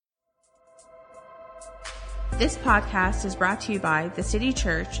This podcast is brought to you by The City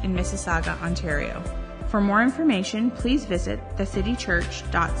Church in Mississauga, Ontario. For more information, please visit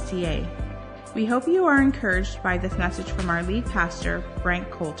thecitychurch.ca. We hope you are encouraged by this message from our lead pastor,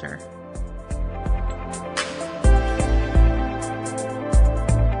 Frank Coulter.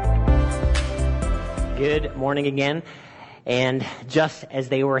 Good morning again. And just as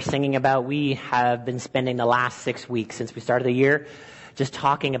they were singing about, we have been spending the last 6 weeks since we started the year just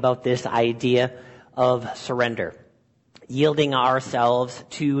talking about this idea of surrender, yielding ourselves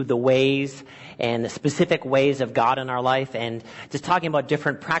to the ways and the specific ways of God in our life, and just talking about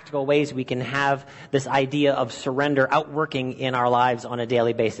different practical ways we can have this idea of surrender outworking in our lives on a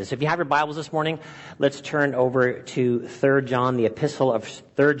daily basis. So if you have your Bibles this morning, let's turn over to 3 John, the epistle of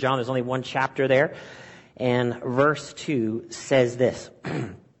 3 John. There's only one chapter there. And verse 2 says this,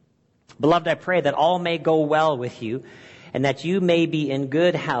 Beloved, I pray that all may go well with you, and that you may be in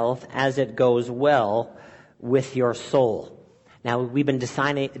good health as it goes well with your soul. Now, we've been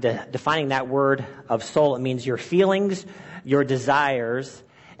defining that word of soul. It means your feelings, your desires,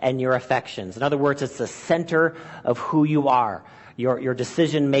 and your affections. In other words, it's the center of who you are, your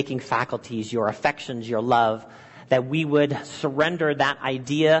decision-making faculties, your affections, your love, that we would surrender that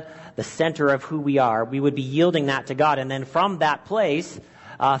idea, the center of who we are. We would be yielding that to God. And then from that place,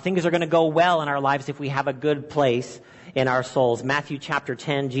 things are going to go well in our lives if we have a good place in our souls. Matthew chapter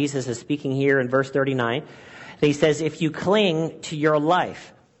 10, Jesus is speaking here in verse 39. He says, if you cling to your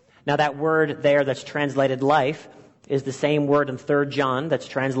life. Now that word there that's translated life is the same word in 3 John that's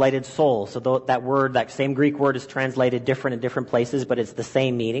translated soul. So that same Greek word is translated different in different places, but it's the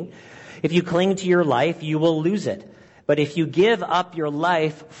same meaning. If you cling to your life, you will lose it. But if you give up your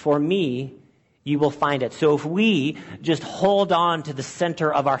life for me, you will find it. So if we just hold on to the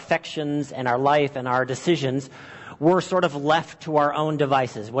center of our affections and our life and our decisions, we're sort of left to our own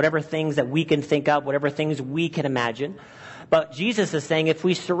devices, whatever things that we can think of, whatever things we can imagine. But Jesus is saying if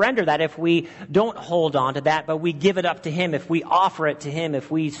we surrender that, if we don't hold on to that, but we give it up to Him, if we offer it to Him,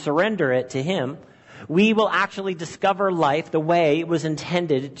 if we surrender it to Him, we will actually discover life the way it was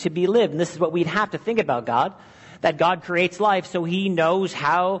intended to be lived. And this is what we'd have to think about God, that God creates life so He knows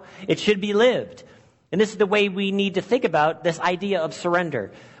how it should be lived. And this is the way we need to think about this idea of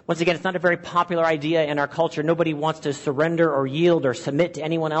surrender. Once again, it's not a very popular idea in our culture. Nobody wants to surrender or yield or submit to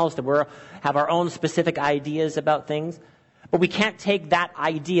anyone else, that we have our own specific ideas about things. But we can't take that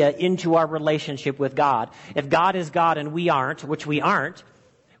idea into our relationship with God. If God is God and we aren't, which we aren't,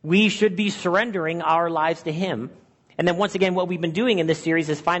 we should be surrendering our lives to Him. And then once again, what we've been doing in this series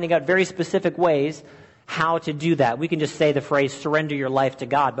is finding out very specific ways how to do that. We can just say the phrase, surrender your life to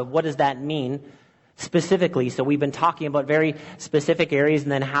God, but what does that mean specifically? So we've been talking about very specific areas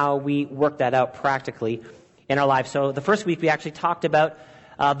and then how we work that out practically in our lives. So the first week we actually talked about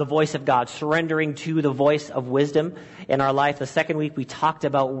the voice of God, surrendering to the voice of wisdom in our life. The second week we talked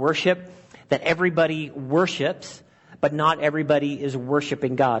about worship, that everybody worships, but not everybody is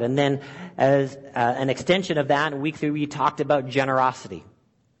worshiping God. And then as an extension of that, in week 3 we talked about generosity.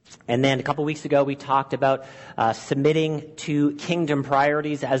 And then a couple weeks ago, we talked about submitting to kingdom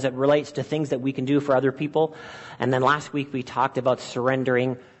priorities as it relates to things that we can do for other people. And then last week, we talked about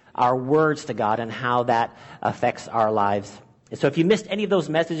surrendering our words to God and how that affects our lives. And so if you missed any of those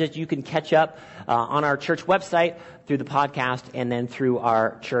messages, you can catch up on our church website, through the podcast, and then through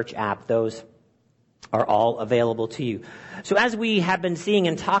our church app. Those are all available to you. So as we have been seeing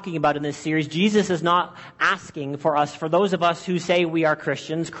and talking about in this series, Jesus is not asking for us, for those of us who say we are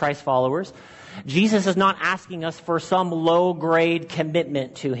Christians, Christ followers, Jesus is not asking us for some low-grade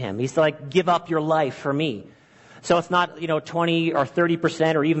commitment to Him. He's like, give up your life for me. So it's not, 20 or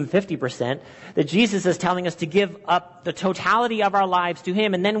 30% or even 50%, that Jesus is telling us to give up the totality of our lives to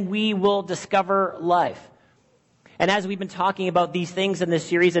Him, and then we will discover life. And as we've been talking about these things in this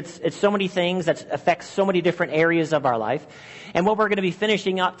series, it's so many things that affect so many different areas of our life. And what we're going to be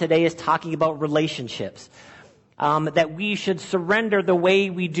finishing up today is talking about relationships. That we should surrender the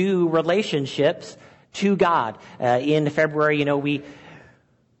way we do relationships to God. In February,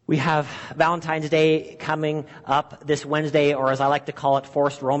 we have Valentine's Day coming up this Wednesday, or as I like to call it,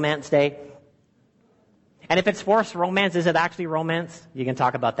 Forced Romance Day. And if it's forced romance, is it actually romance? You can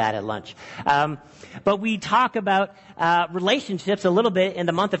talk about that at lunch. But we talk about relationships a little bit in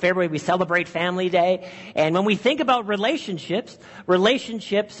the month of February. We celebrate Family Day. And when we think about relationships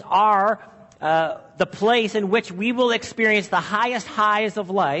are the place in which we will experience the highest highs of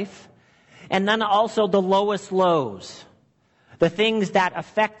life, and then also the lowest lows. The things that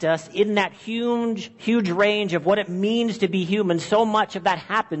affect us in that huge, huge range of what it means to be human. So much of that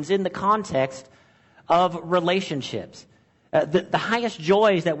happens in the context of relationships. The highest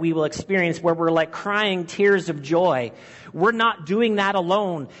joys that we will experience where we're like crying tears of joy. We're not doing that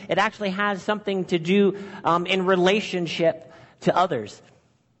alone. It actually has something to do in relationship to others.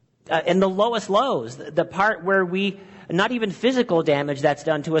 In the lowest lows, the part where not even physical damage that's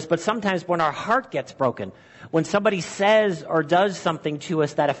done to us, but sometimes when our heart gets broken, when somebody says or does something to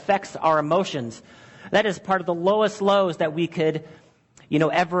us that affects our emotions, that is part of the lowest lows that we could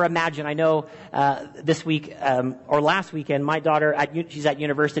ever imagine. I know this week or last weekend, my daughter, she's at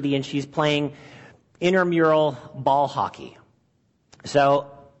university and she's playing intramural ball hockey.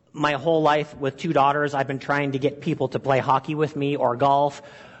 So my whole life with 2 daughters, I've been trying to get people to play hockey with me or golf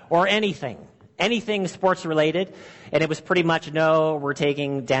or anything sports related. And it was pretty much, no, we're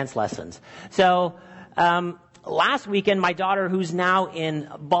taking dance lessons. So last weekend, my daughter, who's now in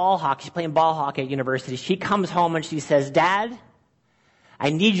ball hockey, she's playing ball hockey at university, she comes home and she says, "Dad,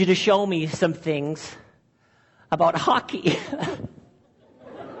 I need you to show me some things about hockey."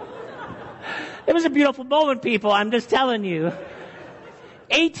 It was a beautiful moment, people. I'm just telling you.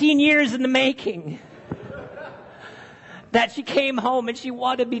 18 years in the making. That she came home and she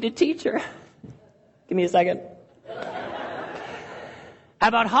wanted me to teach her. Give me a second.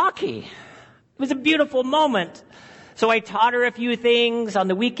 About hockey. It was a beautiful moment. So I taught her a few things on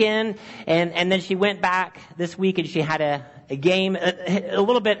the weekend, and then she went back this week and she had a game, a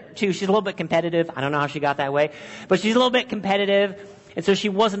little bit too. She's a little bit competitive. I don't know how she got that way, but she's a little bit competitive. And so she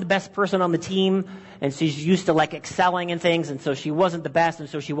wasn't the best person on the team, and she's used to like excelling in things, and so she wasn't the best, and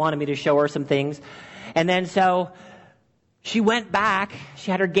so she wanted me to show her some things. And then so she went back.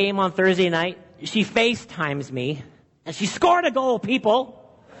 She had her game on Thursday night. She FaceTimes me, and she scored a goal, people.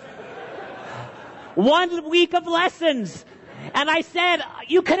 1 week of lessons. And I said,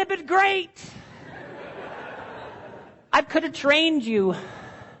 "You could have been great. I could have trained you."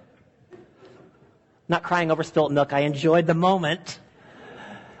 Not crying over spilt milk. I enjoyed the moment.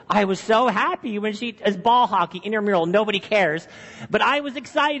 I was so happy when as ball hockey, intramural, nobody cares. But I was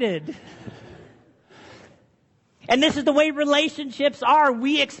excited. And this is the way relationships are.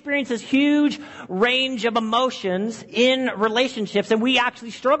 We experience this huge range of emotions in relationships, and we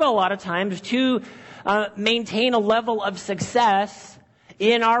actually struggle a lot of times to maintain a level of success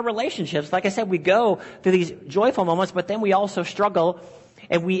in our relationships. Like I said, we go through these joyful moments, but then we also struggle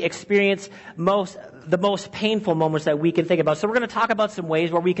and we experience the most painful moments that we can think about. So we're going to talk about some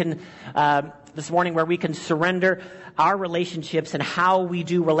ways where we can, this morning, where we can surrender our relationships and how we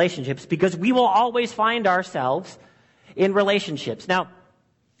do relationships, because we will always find ourselves in relationships. Now,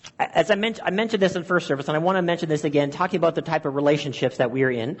 as I mentioned this in first service, and I want to mention this again, talking about the type of relationships that we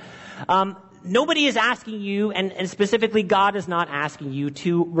are in. Nobody is asking you, and specifically God is not asking you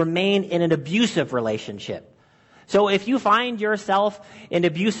to remain in an abusive relationship. So if you find yourself in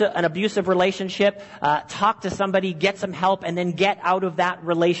an abusive relationship, talk to somebody, get some help, and then get out of that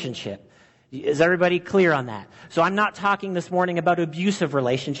relationship. Is everybody clear on that? So I'm not talking this morning about abusive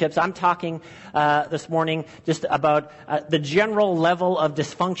relationships. I'm talking this morning just about the general level of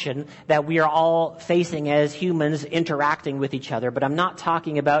dysfunction that we are all facing as humans interacting with each other. But I'm not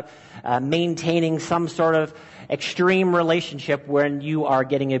talking about maintaining some sort of extreme relationship when you are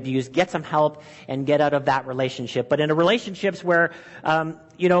getting abused. Get some help and get out of that relationship. But in relationships where,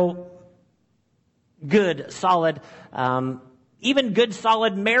 good, solid, even good,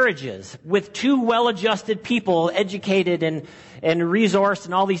 solid marriages with 2 well-adjusted people, educated and resourced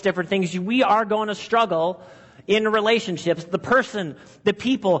and all these different things, we are going to struggle in relationships. The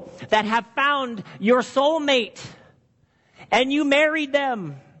people that have found your soulmate and you married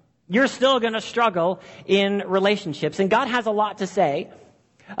them, you're still going to struggle in relationships. And God has a lot to say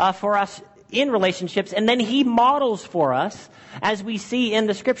for us in relationships, and then He models for us, as we see in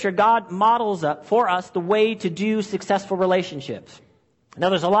the Scripture, God models for us the way to do successful relationships. Now,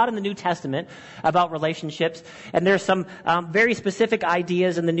 there's a lot in the New Testament about relationships, and there's some very specific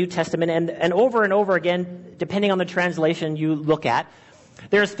ideas in the New Testament, and over again, depending on the translation you look at,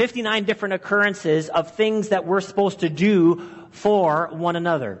 there's 59 different occurrences of things that we're supposed to do for one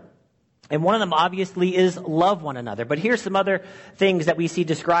another. And one of them, obviously, is love one another. But here's some other things that we see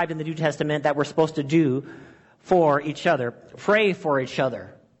described in the New Testament that we're supposed to do for each other. Pray for each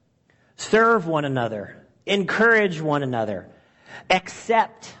other. Serve one another. Encourage one another.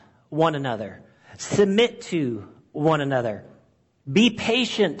 Accept one another. Submit to one another. Be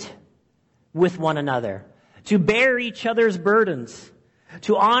patient with one another. To bear each other's burdens.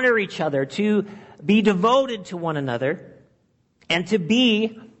 To honor each other. To be devoted to one another. And to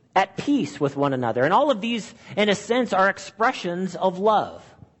be at peace with one another. And all of these, in a sense, are expressions of love.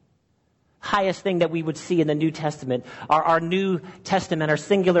 Highest thing that we would see in the New Testament, our New Testament, our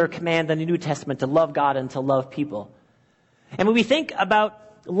singular command in the New Testament, to love God and to love people. And when we think about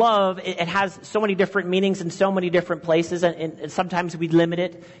love, it has so many different meanings in so many different places, and sometimes we limit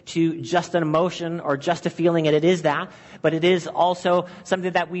it to just an emotion or just a feeling, and it is that, but it is also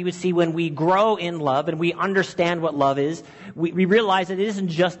something that we would see when we grow in love and we understand what love is. We realize that it isn't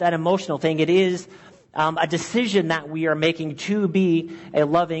just that emotional thing, it is a decision that we are making to be a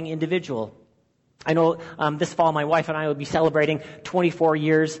loving individual. I know this fall my wife and I will be celebrating 24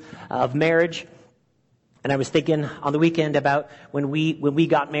 years of marriage. And I was thinking on the weekend about when we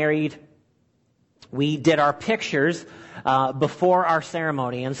got married, we did our pictures before our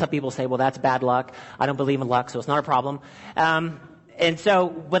ceremony. And some people say, well, that's bad luck. I don't believe in luck, so it's not a problem.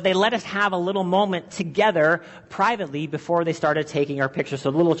 But they let us have a little moment together privately before they started taking our pictures. So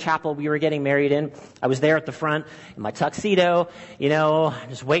the little chapel we were getting married in, I was there at the front in my tuxedo,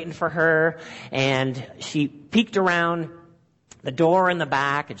 just waiting for her. And she peeked around the door in the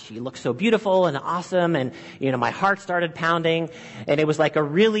back, and she looked so beautiful and awesome, and my heart started pounding, and it was like a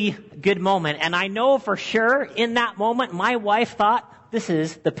really good moment. And I know for sure in that moment my wife thought, this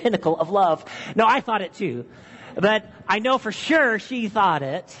is the pinnacle of love. No, I thought it too, but I know for sure she thought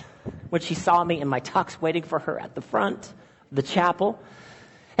it when she saw me in my tux waiting for her at the front of the chapel.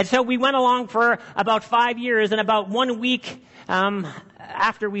 And so we went along for about 5 years, and about 1 week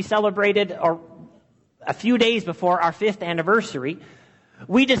after we celebrated, or a few days before our 5th anniversary,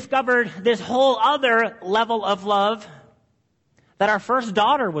 we discovered this whole other level of love, that our first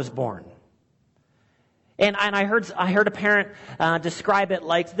daughter was born. And I heard a parent describe it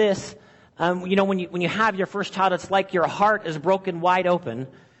like this. When you have your first child, it's like your heart is broken wide open,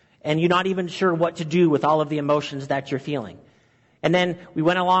 and you're not even sure what to do with all of the emotions that you're feeling. And then we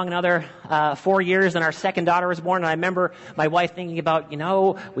went along another 4 years, and our second daughter was born. And I remember my wife thinking about,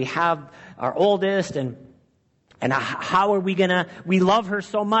 we have our oldest, and how are we gonna? We love her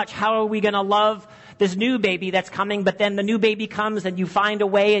so much. How are we gonna love this new baby that's coming? But then the new baby comes, and you find a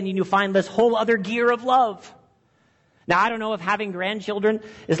way, and you find this whole other gear of love. Now, I don't know if having grandchildren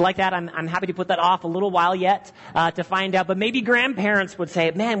is like that. I'm happy to put that off a little while yet to find out. But maybe grandparents would say,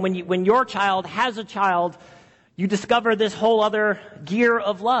 man, when your child has a child, you discover this whole other gear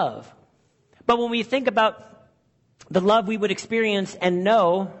of love. But when we think about the love we would experience and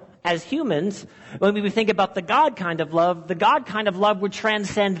know as humans, when we think about the God kind of love would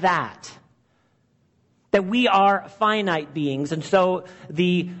transcend that. That we are finite beings, and so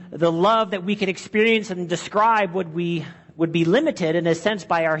the love that we can experience and describe would be limited in a sense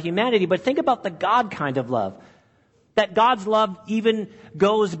by our humanity. But think about the God kind of love. That God's love even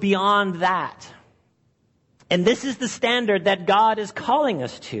goes beyond that. And this is the standard that God is calling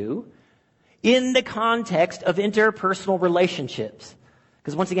us to in the context of interpersonal relationships.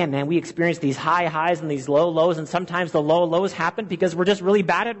 Because once again, man, we experience these high highs and these low lows, and sometimes the low lows happen because we're just really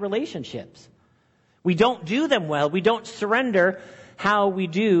bad at relationships. We don't do them well. We don't surrender how we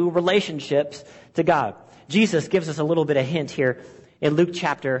do relationships to God. Jesus gives us a little bit of hint here in Luke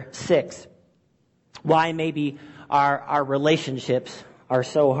chapter 6. Why maybe our relationships are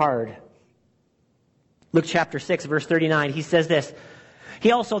so hard. Luke chapter 6, verse 39, he says this.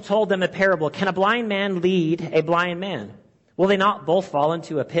 He also told them a parable. Can a blind man lead a blind man? Will they not both fall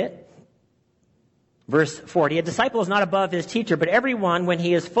into a pit? Verse 40, a disciple is not above his teacher, but everyone, when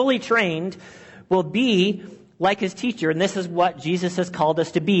he is fully trained, will be like his teacher. And this is what Jesus has called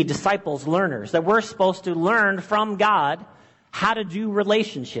us to be, disciples, learners. That we're supposed to learn from God how to do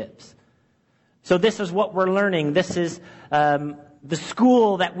relationships. So this is what we're learning. This is the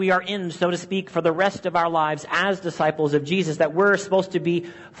school that we are in, so to speak, for the rest of our lives as disciples of Jesus, that we're supposed to be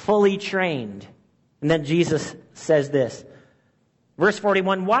fully trained. And then Jesus says this. Verse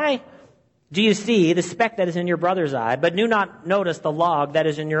 41, why do you see the speck that is in your brother's eye, but do not notice the log that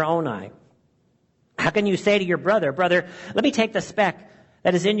is in your own eye? How can you say to your brother, let me take the speck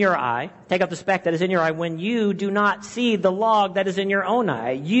that is in your eye, take out the speck that is in your eye, when you do not see the log that is in your own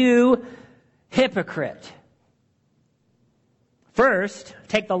eye? You hypocrite. First,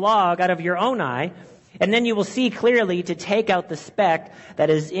 take the log out of your own eye, and then you will see clearly to take out the speck that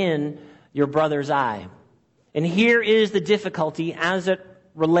is in your brother's eye. And here is the difficulty as it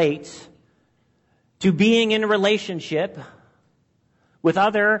relates to being in a relationship with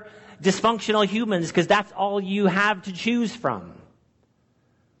other dysfunctional humans, because that's all you have to choose from.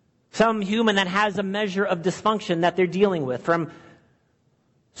 Some human that has a measure of dysfunction that they're dealing with from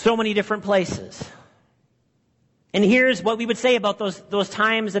so many different places. And here's what we would say about those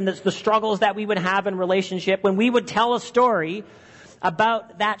times and the struggles that we would have in relationship. When we would tell a story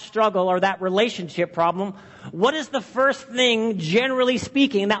about that struggle or that relationship problem, what is the first thing, generally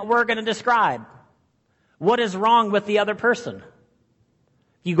speaking, that we're going to describe? What is wrong with the other person?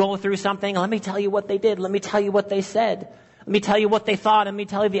 You go through something, let me tell you what they did, let me tell you what they said. Let me tell you what they thought. Let me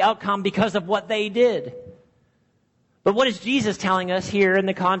tell you the outcome because of what they did. But what is Jesus telling us here in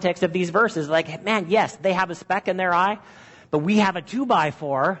the context of these verses? Like, man, yes, they have a speck in their eye, but we have a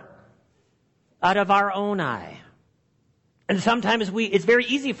 2x4 out of our own eye. And sometimes it's very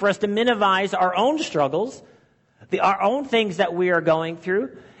easy for us to minimize our own struggles, our own things that we are going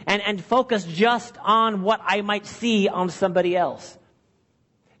through, and focus just on what I might see on somebody else.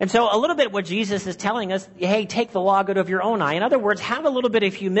 And so a little bit what Jesus is telling us, hey, take the log out of your own eye. In other words, have a little bit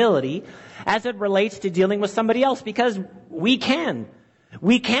of humility as it relates to dealing with somebody else, because we can.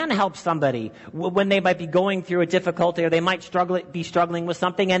 We can help somebody when they might be going through a difficulty, or they might be struggling with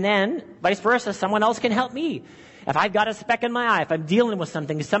something, and then vice versa, someone else can help me. If I've got a speck in my eye, if I'm dealing with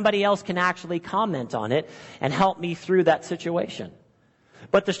something, somebody else can actually comment on it and help me through that situation.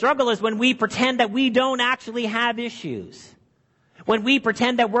 But the struggle is when we pretend that we don't actually have issues. When we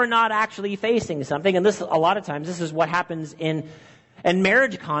pretend that we're not actually facing something, and a lot of times this is what happens in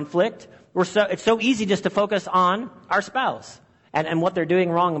marriage conflict. It's so easy just to focus on our spouse and what they're doing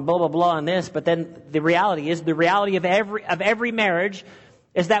wrong and blah blah blah and this. But then the reality of every marriage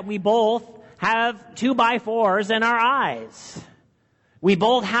is that we both have 2x4s in our eyes. We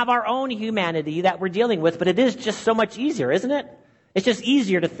both have our own humanity that we're dealing with, but it is just so much easier, isn't it? It's just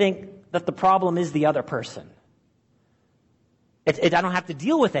easier to think that the problem is the other person. I don't have to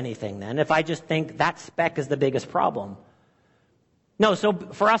deal with anything then if I just think that speck is the biggest problem. No, so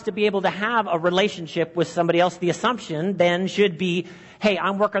for us to be able to have a relationship with somebody else, the assumption then should be, hey,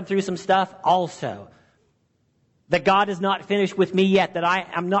 I'm working through some stuff also. That God is not finished with me yet, that I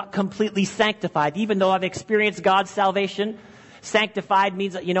am not completely sanctified. Even though I've experienced God's salvation, sanctified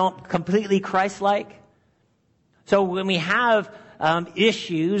means, completely Christ-like. So when we have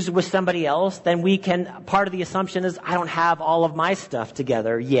issues with somebody else, then part of the assumption is I don't have all of my stuff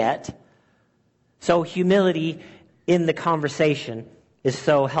together yet. So humility in the conversation is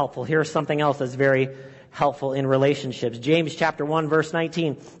so helpful. Here's something else that's very helpful in relationships. James chapter 1, verse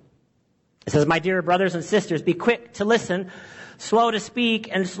 19. It says, my dear brothers and sisters, be quick to listen, slow to speak,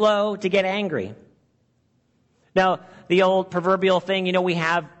 and slow to get angry. Now, the old proverbial thing, we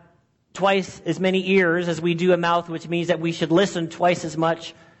have twice as many ears as we do a mouth, which means that we should listen twice as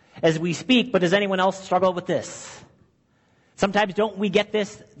much as we speak. But does anyone else struggle with this? Sometimes don't we get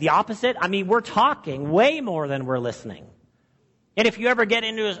this the opposite? We're talking way more than we're listening. And if you ever get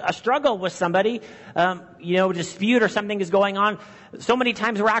into a struggle with somebody, dispute or something is going on, so many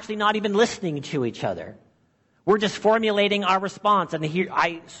times we're actually not even listening to each other. We're just formulating our response. And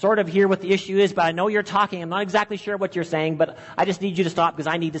I sort of hear what the issue is, but I know you're talking. I'm not exactly sure what you're saying, but I just need you to stop because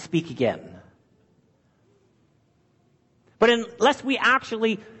I need to speak again. But unless we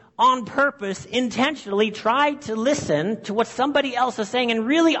actually, on purpose, intentionally try to listen to what somebody else is saying and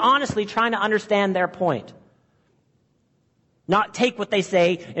really honestly trying to understand their point. Not take what they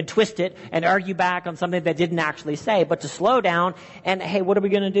say and twist it and argue back on something they didn't actually say, but to slow down and, hey, what are we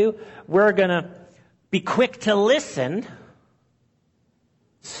going to do? We're going to be quick to listen,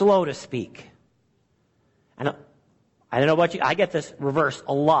 slow to speak. I don't know about you. I get this reversed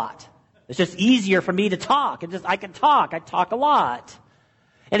a lot. It's just easier for me to talk. I can talk. I talk a lot.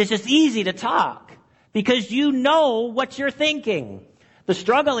 And it's just easy to talk because you know what you're thinking. The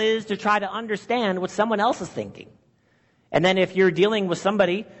struggle is to try to understand what someone else is thinking. And then if you're dealing with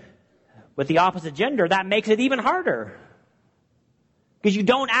somebody with the opposite gender, that makes it even harder. Because you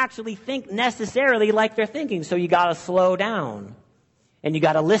don't actually think necessarily like they're thinking. So you got to slow down. And you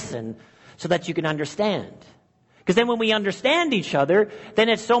got to listen so that you can understand. Because then when we understand each other, then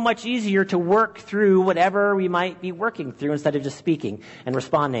it's so much easier to work through whatever we might be working through instead of just speaking and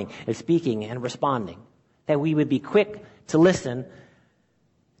responding and speaking and responding. That we would be quick to listen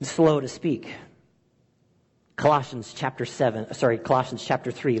and slow to speak. Colossians chapter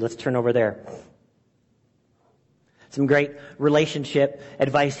 3. Let's turn over there. Some great relationship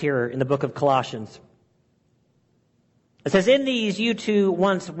advice here in the book of Colossians. It says, in these you too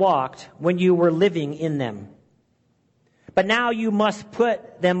once walked when you were living in them. But now you must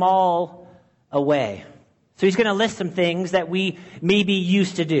put them all away. So he's going to list some things that we maybe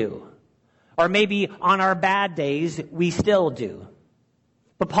used to do. Or maybe on our bad days, we still do.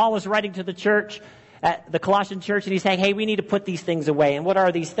 But Paul was writing to the church, the Colossian church, and he's saying, hey, we need to put these things away. And what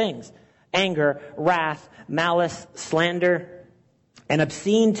are these things? Anger, wrath, malice, slander, and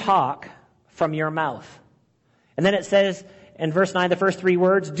obscene talk from your mouth. And then it says in verse 9, the first three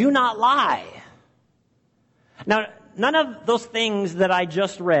words, do not lie. Now, none of those things that I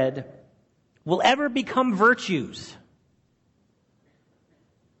just read will ever become virtues.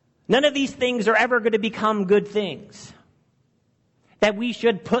 None of these things are ever going to become good things. That we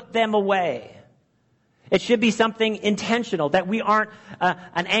should put them away. It should be something intentional, that we aren't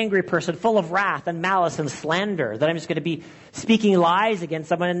an angry person full of wrath and malice and slander, that I'm just going to be speaking lies against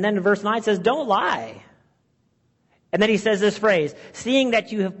someone. And then verse 9 says, don't lie. And then he says this phrase, seeing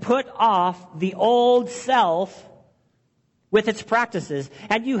that you have put off the old self with its practices,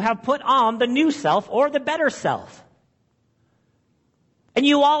 and you have put on the new self or the better self. And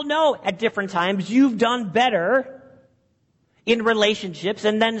you all know at different times you've done better in relationships,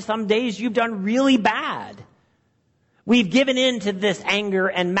 and then some days you've done really bad. We've given in to this anger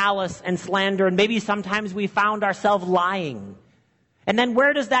and malice and slander, and maybe sometimes we found ourselves lying. And then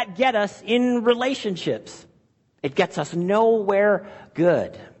where does that get us in relationships? It gets us nowhere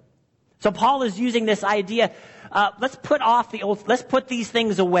good. So Paul is using this idea, let's put off the old, let's put these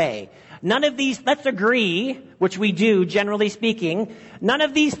things away. None of these, let's agree, which we do, generally speaking, none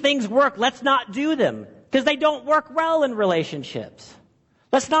of these things work. Let's not do them, because they don't work well in relationships.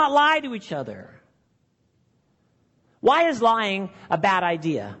 Let's not lie to each other. Why is lying a bad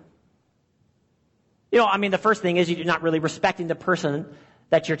idea? The first thing is you're not really respecting the person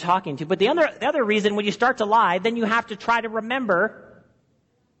that you're talking to. But the other reason, when you start to lie, then you have to try to remember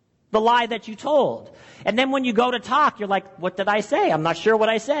the lie that you told. And then when you go to talk, you're like, what did I say? I'm not sure what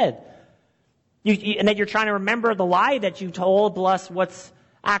I said. And then you're trying to remember the lie that you told plus what's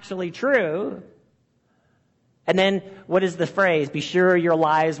actually true. And then what is the phrase? Be sure your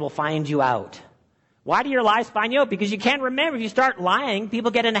lies will find you out. Why do your lies find you out? Because you can't remember. If you start lying,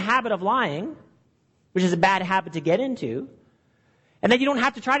 people get in the habit of lying, which is a bad habit to get into. And then you don't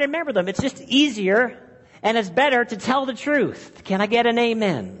have to try to remember them. It's just easier and it's better to tell the truth. Can I get an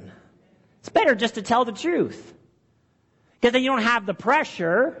amen? It's better just to tell the truth. Because then you don't have the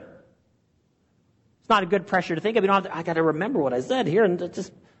pressure. It's not a good pressure to think of. I got to remember what I said here. And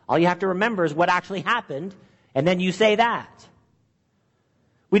just all you have to remember is what actually happened. And then you say that.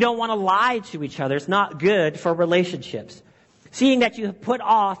 We don't want to lie to each other. It's not good for relationships. Seeing that you have put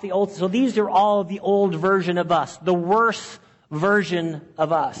off the old. So these are all the old version of us. The worse version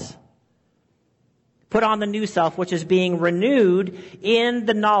of us. Put on the new self, which is being renewed in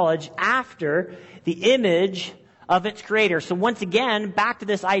the knowledge after the image of its creator. So once again, back to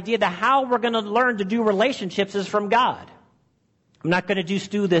this idea that how we're going to learn to do relationships is from God. I'm not going to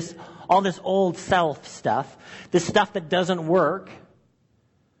just do all this old self stuff, this stuff that doesn't work.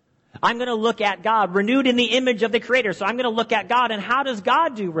 I'm going to look at God, renewed in the image of the creator. So I'm going to look at God and how does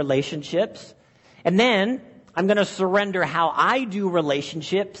God do relationships? And then I'm going to surrender how I do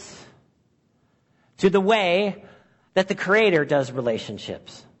relationships to the way that the Creator does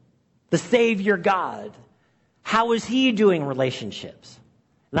relationships. The Savior God. How is He doing relationships?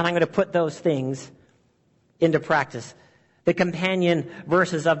 And then I'm going to put those things into practice. The companion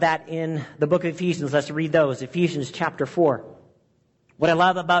verses of that in the book of Ephesians, let's read those. Ephesians chapter 4. What I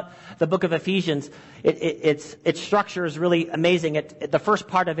love about the book of Ephesians, its structure is really amazing. The first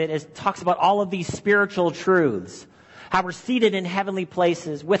part of it talks about all of these spiritual truths. How we're seated in heavenly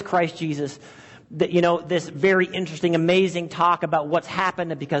places with Christ Jesus. This very interesting, amazing talk about what's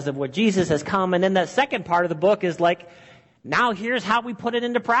happened because of what Jesus has come. And then the second part of the book is like, now here's how we put it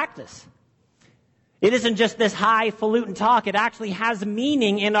into practice. It isn't just this highfalutin talk. It actually has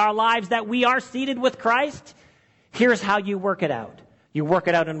meaning in our lives that we are seated with Christ. Here's how you work it out. You work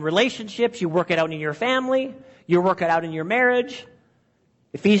it out in relationships. You work it out in your family. You work it out in your marriage.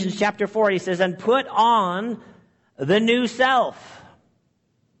 Ephesians chapter 4, he says, and put on the new self.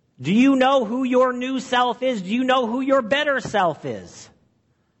 Do you know who your new self is? Do you know who your better self is?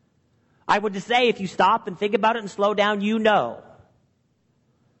 I would just say, if you stop and think about it and slow down, you know.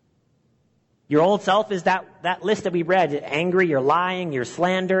 Your old self is that list that we read. You're angry, you're lying, you're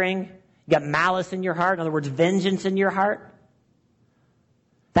slandering. You got malice in your heart. In other words, vengeance in your heart.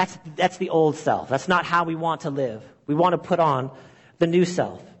 That's the old self. That's not how we want to live. We want to put on the new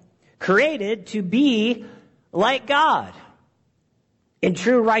self. Created to be like God in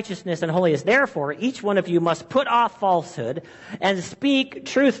true righteousness and holiness. Therefore, each one of you must put off falsehood and speak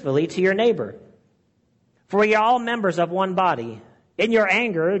truthfully to your neighbor. For we are all members of one body. In your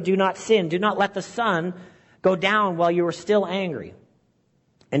anger, do not sin. Do not let the sun go down while you are still angry.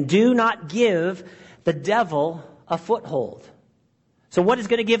 And do not give the devil a foothold. So what is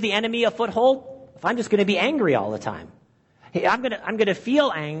going to give the enemy a foothold? If I'm just going to be angry all the time. Hey, I'm going to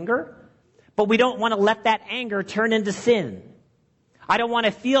feel anger, but we don't want to let that anger turn into sin. I don't want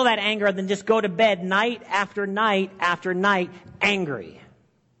to feel that anger and then just go to bed night after night after night angry.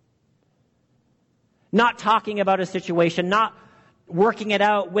 Not talking about a situation, not working it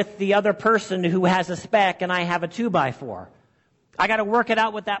out with the other person who has a speck and I have a 2x4. I got to work it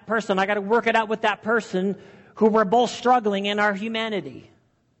out with that person. I got to work it out with that person who we're both struggling in our humanity.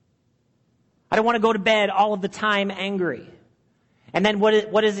 I don't want to go to bed all of the time angry. And then what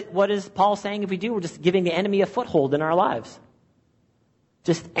is Paul saying if we do? We're just giving the enemy a foothold in our lives.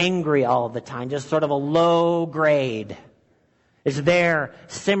 Just angry all of the time, just sort of a low grade is there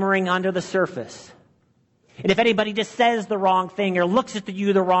simmering under the surface. And if anybody just says the wrong thing or looks at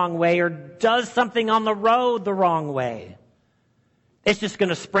you the wrong way or does something on the road the wrong way, it's just going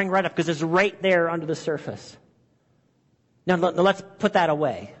to spring right up because it's right there under the surface. Now, let's put that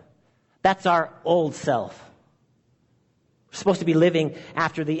away. That's our old self. We're supposed to be living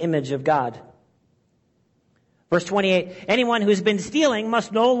after the image of God. Verse 28, anyone who's been stealing must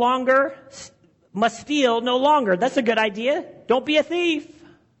steal no longer. That's a good idea. Don't be a thief.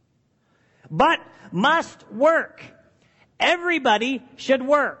 But must work. Everybody should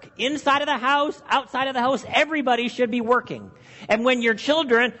work. Inside of the house, outside of the house, everybody should be working. And when your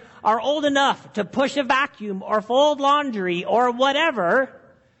children are old enough to push a vacuum or fold laundry or whatever,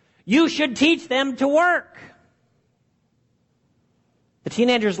 you should teach them to work. The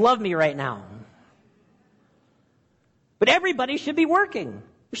teenagers love me right now. But everybody should be working.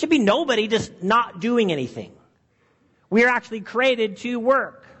 There should be nobody just not doing anything. We are actually created to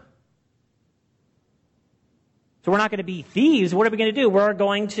work. So we're not going to be thieves. What are we going to do? We're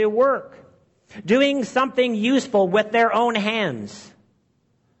going to work. Doing something useful with their own hands.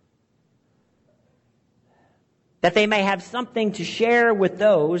 That they may have something to share with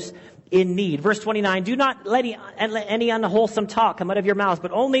those in need. Verse 29, do not let any unwholesome talk come out of your mouths,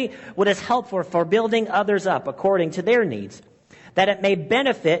 but only what is helpful for building others up according to their needs, that it may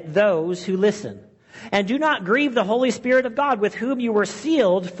benefit those who listen. And do not grieve the Holy Spirit of God, with whom you were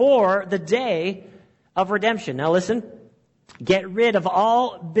sealed for the day of redemption. Now listen, get rid of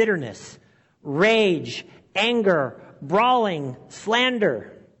all bitterness, rage, anger, brawling,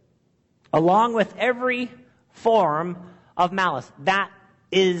 slander, along with every form of malice. That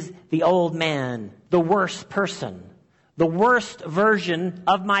is the old man, the worst person. The worst version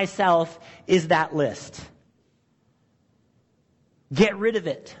of myself is that list. Get rid of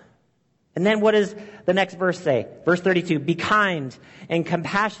it. And then what does the next verse say? Verse 32, be kind and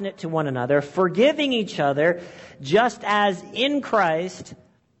compassionate to one another, forgiving each other, just as in Christ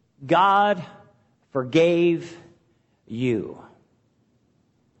God forgave you.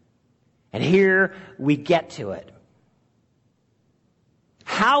 And here we get to it.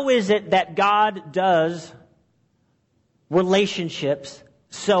 How is it that God does relationships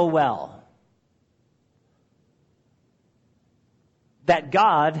so well? That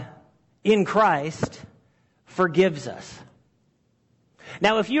God, in Christ, forgives us.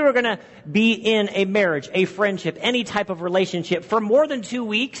 Now, if you are going to be in a marriage, a friendship, any type of relationship for more than 2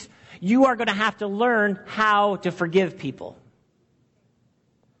 weeks, you are going to have to learn how to forgive people.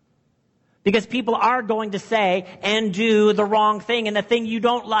 Because people are going to say and do the wrong thing and the thing you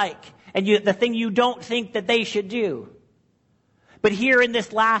don't like and the thing you don't think that they should do. But here in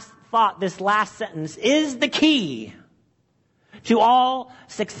this last thought, this last sentence is the key to all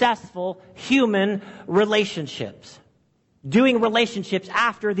successful human relationships. Doing relationships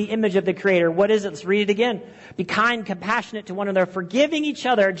after the image of the Creator. What is it? Let's read it again. Be kind, compassionate to one another, forgiving each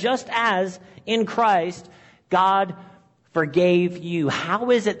other just as in Christ God forgave you.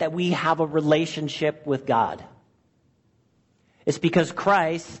 How is it that we have a relationship with God? It's because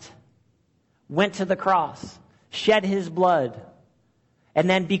Christ went to the cross, shed his blood, and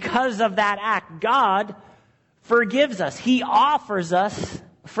then because of that act, God forgives us. He offers us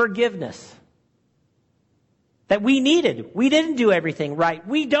forgiveness that we needed. We didn't do everything right.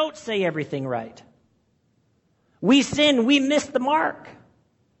 We don't say everything right. We sin. We miss the mark.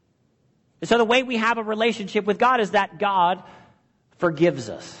 And so the way we have a relationship with God is that God forgives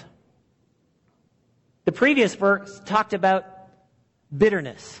us. The previous verse talked about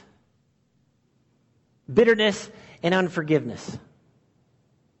bitterness. Bitterness and unforgiveness.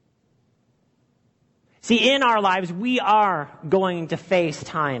 See, in our lives, we are going to face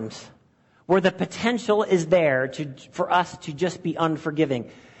times where the potential is there for us to just be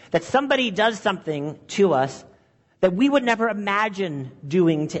unforgiving. That somebody does something to us that we would never imagine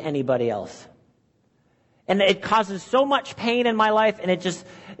doing to anybody else. And it causes so much pain in my life, and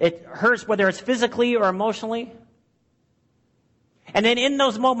it hurts, whether it's physically or emotionally. And then in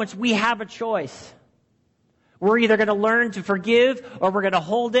those moments, we have a choice. We're either going to learn to forgive, or we're going to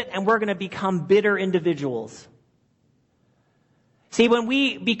hold it, and we're going to become bitter individuals. See, when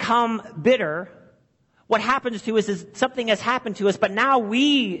we become bitter, what happens to us is something has happened to us, but now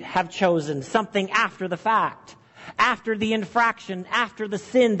we have chosen something after the fact. After the infraction, after the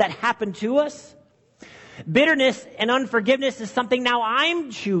sin that happened to us. Bitterness and unforgiveness is something now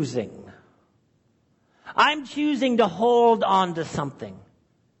I'm choosing. I'm choosing to hold on to something.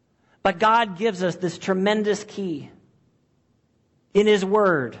 But God gives us this tremendous key in His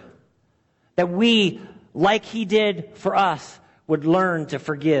Word that we, like He did for us, would learn to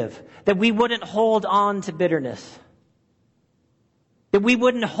forgive. That we wouldn't hold on to bitterness. That we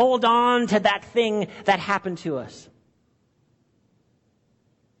wouldn't hold on to that thing that happened to us.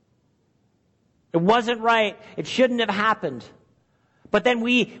 It wasn't right. It shouldn't have happened. But then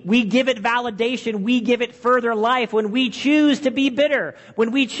we give it validation. We give it further life when we choose to be bitter.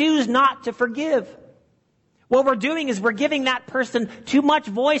 When we choose not to forgive. What we're doing is we're giving that person too much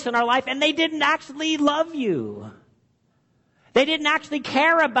voice in our life, and they didn't actually love you. They didn't actually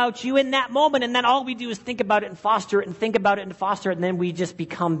care about you in that moment, and then all we do is think about it and foster it and think about it and foster it, and then we just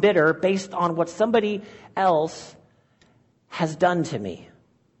become bitter based on what somebody else has done to me.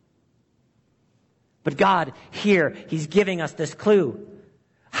 But God, here, He's giving us this clue.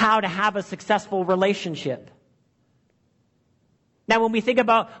 How to have a successful relationship. Now, when we think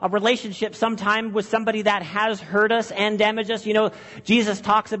about a relationship sometime with somebody that has hurt us and damaged us, Jesus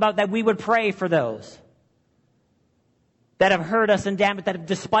talks about that we would pray for those that have hurt us and damaged, that have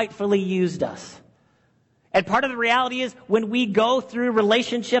despitefully used us. And part of the reality is when we go through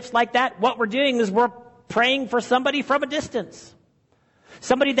relationships like that, what we're doing is we're praying for somebody from a distance.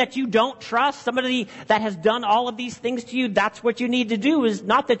 Somebody that you don't trust, somebody that has done all of these things to you. That's what you need to do, is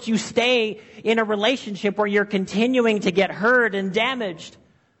not that you stay in a relationship where you're continuing to get hurt and damaged.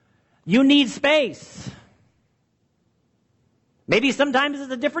 You need space. Maybe sometimes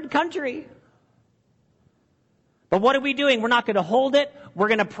it's a different country. But what are we doing? We're not going to hold it. We're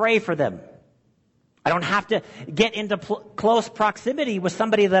going to pray for them. I don't have to get into close proximity with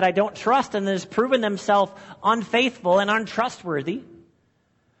somebody that I don't trust and has proven themselves unfaithful and untrustworthy.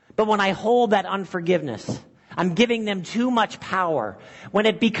 But when I hold that unforgiveness, I'm giving them too much power. When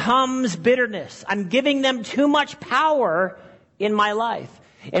it becomes bitterness, I'm giving them too much power in my life.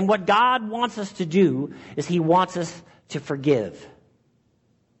 And what God wants us to do is He wants us to forgive.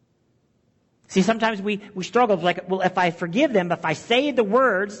 See, sometimes we struggle like, well, if I forgive them, if I say the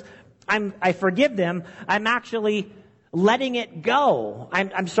words, I forgive them, I'm actually letting it go.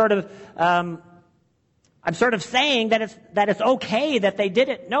 I'm sort of saying that it's okay that they did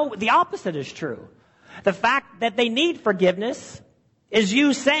it. No, the opposite is true. The fact that they need forgiveness is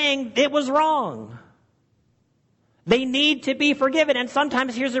you saying it was wrong. They need to be forgiven. And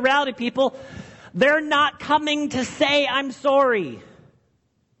sometimes, here's the reality, people, they're not coming to say, I'm sorry.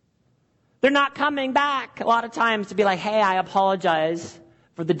 They're not coming back a lot of times to be like, hey, I apologize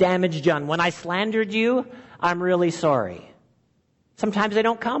for the damage done. When I slandered you, I'm really sorry. Sometimes they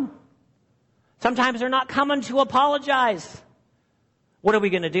don't come. Sometimes they're not coming to apologize. What are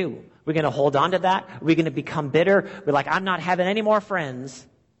we going to do? We're going to hold on to that? Are we going to become bitter? We're like, I'm not having any more friends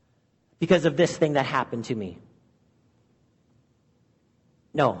because of this thing that happened to me.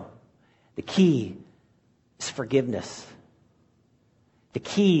 No. The key is forgiveness. The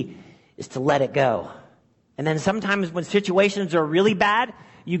key is to let it go. And then sometimes when situations are really bad,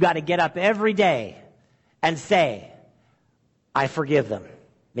 you got to get up every day and say, I forgive them.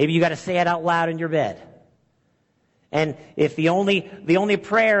 Maybe you got to say it out loud in your bed. And if the only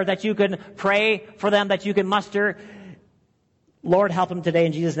prayer that you can pray for them that you can muster, Lord, help them today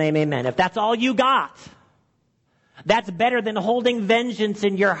in Jesus' name, amen. If that's all you got, that's better than holding vengeance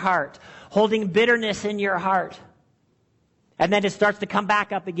in your heart, holding bitterness in your heart. And then it starts to come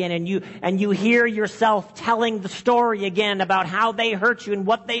back up again, and you hear yourself telling the story again about how they hurt you and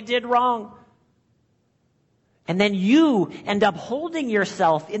what they did wrong. And then you end up holding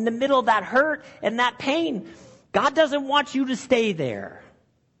yourself in the middle of that hurt and that pain. God doesn't want you to stay there.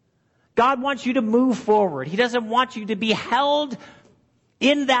 God wants you to move forward. He doesn't want you to be held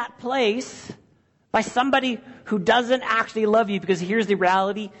in that place by somebody who doesn't actually love you, because here's the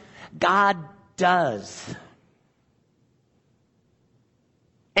reality, God does.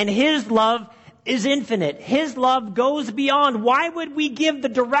 And His love is infinite. His love goes beyond. Why would we give the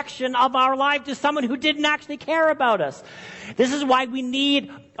direction of our life to someone who didn't actually care about us? This is why we need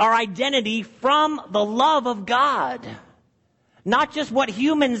our identity from the love of God. Not just what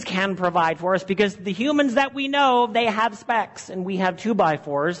humans can provide for us, because the humans that we know, they have specs and we have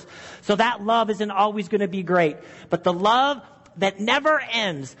 2x4s. So that love isn't always going to be great. But the love that never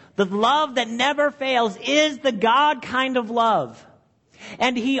ends, the love that never fails, is the God kind of love.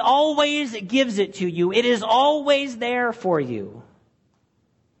 And He always gives it to you. It is always there for you.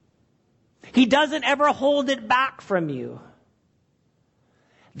 He doesn't ever hold it back from you.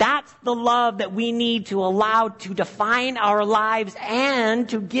 That's the love that we need to allow to define our lives and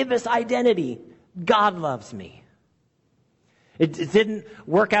to give us identity. God loves me. It didn't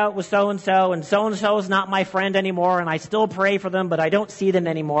work out with so-and-so is not my friend anymore, and I still pray for them, but I don't see them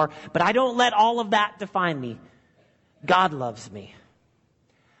anymore. But I don't let all of that define me. God loves me.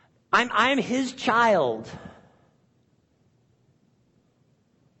 I'm his child.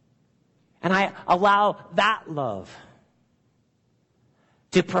 And I allow that love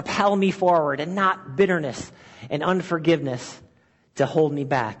to propel me forward and not bitterness and unforgiveness to hold me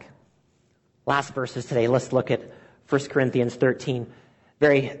back. Last verses today, let's look at 1 Corinthians 13.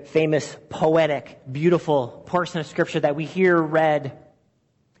 Very famous, poetic, beautiful portion of Scripture that we hear read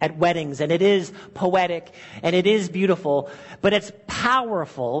at weddings. And it is poetic and it is beautiful, but it's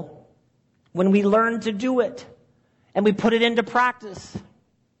powerful when we learn to do it and we put it into practice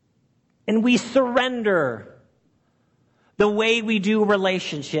and we surrender the way we do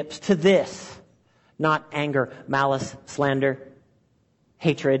relationships to this. Not anger, malice, slander,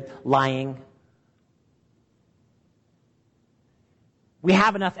 hatred, lying. We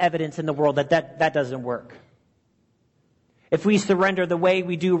have enough evidence in the world that doesn't work. If we surrender the way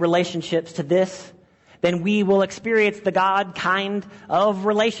we do relationships to this, then we will experience the God kind of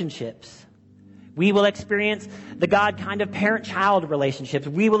relationships. We will experience the God kind of parent-child relationships.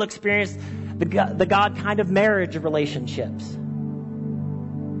 We will experience the God kind of marriage relationships.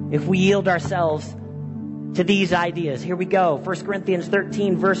 If we yield ourselves to these ideas. Here we go. 1 Corinthians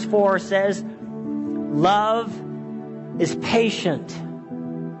 13 verse 4 says, love is patient.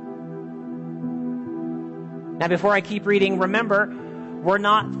 Now before I keep reading, remember, we're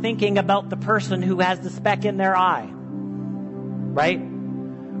not thinking about the person who has the speck in their eye. Right?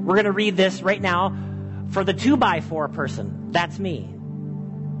 We're going to read this right now for the 2x4 person. That's me.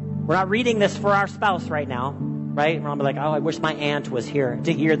 We're not reading this for our spouse right now. Right? We're not like, oh, I wish my aunt was here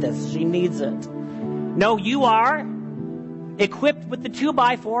to hear this. She needs it. No, you are equipped with the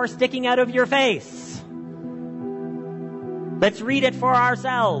 2x4 sticking out of your face. Let's read it for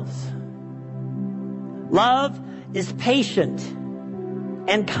ourselves. Love is patient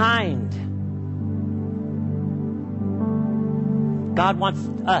and kind. God wants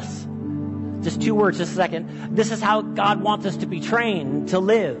us, just 2 words, just a second. This is how God wants us to be trained to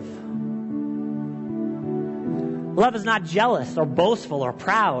live. Love is not jealous or boastful or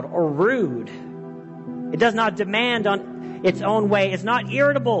proud or rude. It does not demand on its own way. It's not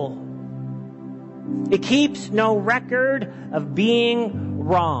irritable. It keeps no record of being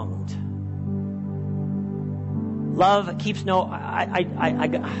wronged. Love keeps no...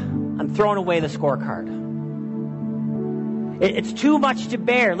 I'm throwing away the scorecard. It's too much to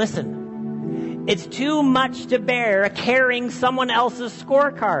bear. Listen. It's too much to bear carrying someone else's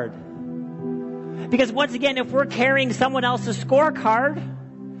scorecard. Because once again, if we're carrying someone else's scorecard,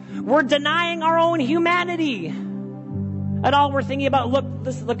 we're denying our own humanity. And all we're thinking about,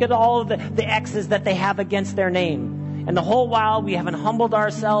 look at all of the X's that they have against their name. And the whole while we haven't humbled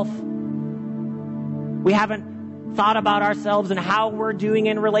ourselves. We haven't thought about ourselves and how we're doing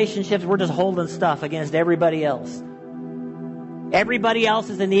in relationships. We're just holding stuff against everybody else. Everybody else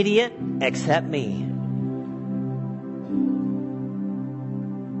is an idiot except me.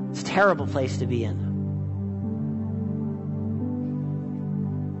 It's a terrible place to be in.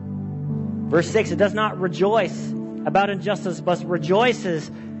 Verse 6, it does not rejoice about injustice, but rejoices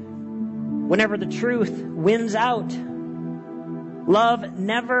whenever the truth wins out. Love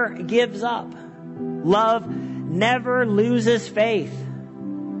never gives up. Love never loses faith,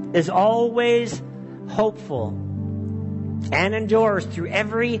 is always hopeful, and endures through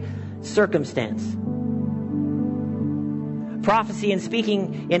every circumstance. Prophecy and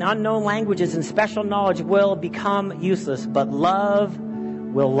speaking in unknown languages and special knowledge will become useless, but love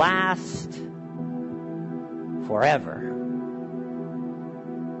will last forever.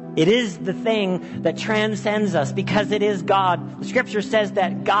 It is the thing that transcends us because it is God. The scripture says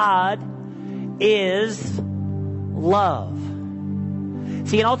that God is love.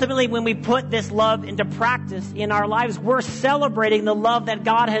 See, and ultimately when we put this love into practice in our lives, we're celebrating the love that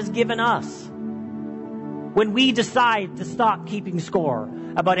God has given us. When we decide to stop keeping score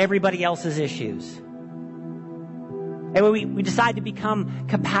about everybody else's issues. And when we decide to become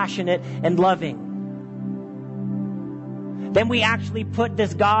compassionate and loving. Then we actually put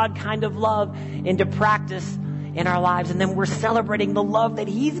this God kind of love into practice in our lives. And then we're celebrating the love that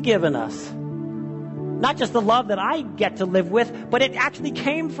He's given us. Not just the love that I get to live with, but it actually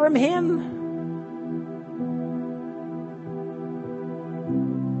came from Him.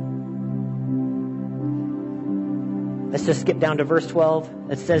 Let's just skip down to verse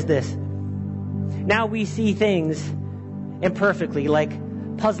 12. It says this. Now we see things imperfectly, like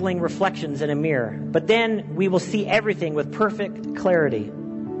puzzling reflections in a mirror. But then we will see everything with perfect clarity.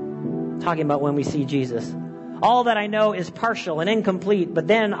 Talking about when we see Jesus. All that I know is partial and incomplete, but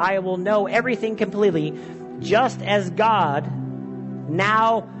then I will know everything completely, just as God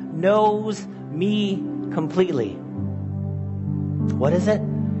now knows me completely. What is it?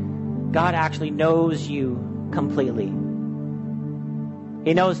 God actually knows you completely.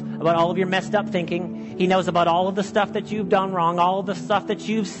 He knows about all of your messed up thinking. He knows about all of the stuff that you've done wrong, all of the stuff that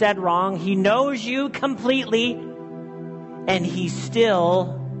you've said wrong. He knows you completely, and He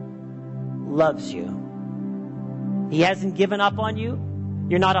still loves you. He hasn't given up on you.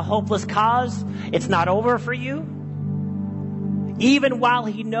 You're not a hopeless cause. It's not over for you. Even while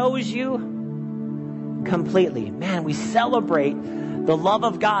He knows you completely. Man, we celebrate the love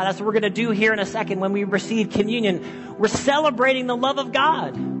of God. That's what we're going to do here in a second when we receive communion. We're celebrating the love of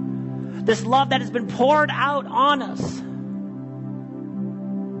God. This love that has been poured out on us.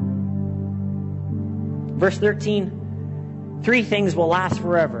 Verse 13, 3 things will last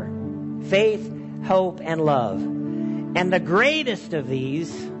forever: faith, hope, and love. And the greatest of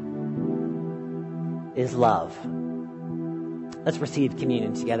these is love. Let's receive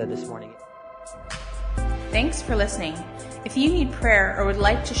communion together this morning. Thanks for listening. If you need prayer or would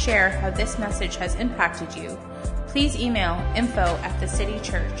like to share how this message has impacted you, please email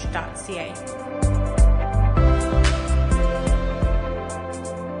info@thecitychurch.ca.